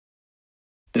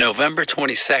November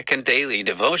 22nd Daily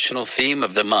Devotional Theme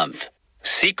of the Month.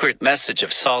 Secret Message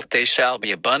of Salt. They shall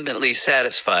be abundantly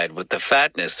satisfied with the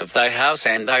fatness of thy house,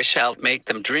 and thou shalt make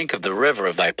them drink of the river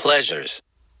of thy pleasures.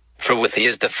 For with thee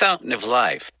is the fountain of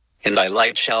life. In thy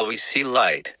light shall we see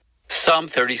light. Psalm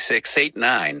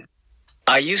 36:8-9.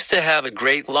 I used to have a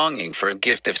great longing for a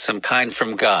gift of some kind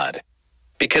from God.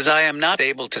 Because I am not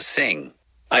able to sing,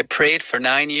 I prayed for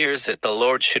 9 years that the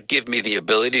Lord should give me the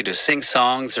ability to sing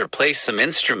songs or play some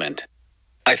instrument.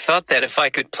 I thought that if I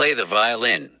could play the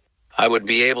violin, I would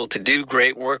be able to do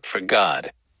great work for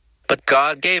God. But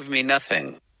God gave me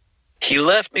nothing. He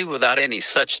left me without any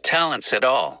such talents at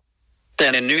all.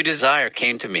 Then a new desire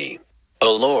came to me.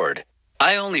 O Lord,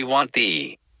 I only want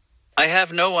thee. I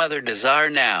have no other desire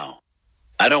now.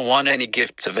 I don't want any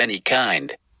gifts of any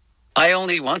kind. I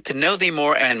only want to know thee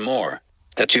more and more,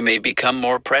 that you may become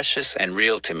more precious and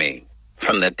real to me.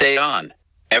 From that day on,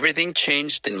 everything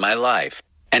changed in my life,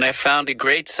 and I found a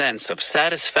great sense of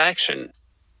satisfaction.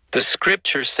 The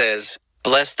scripture says,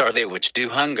 "Blessed are they which do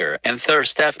hunger and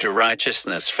thirst after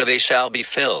righteousness, for they shall be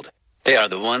filled." They are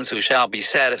the ones who shall be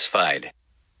satisfied.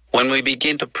 When we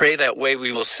begin to pray that way,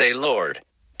 we will say, "Lord,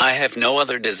 I have no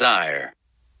other desire.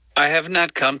 I have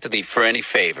not come to thee for any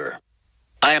favor.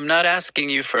 I am not asking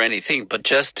you for anything but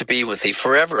just to be with thee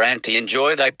forever and to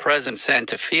enjoy thy presence and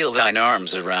to feel thine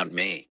arms around me."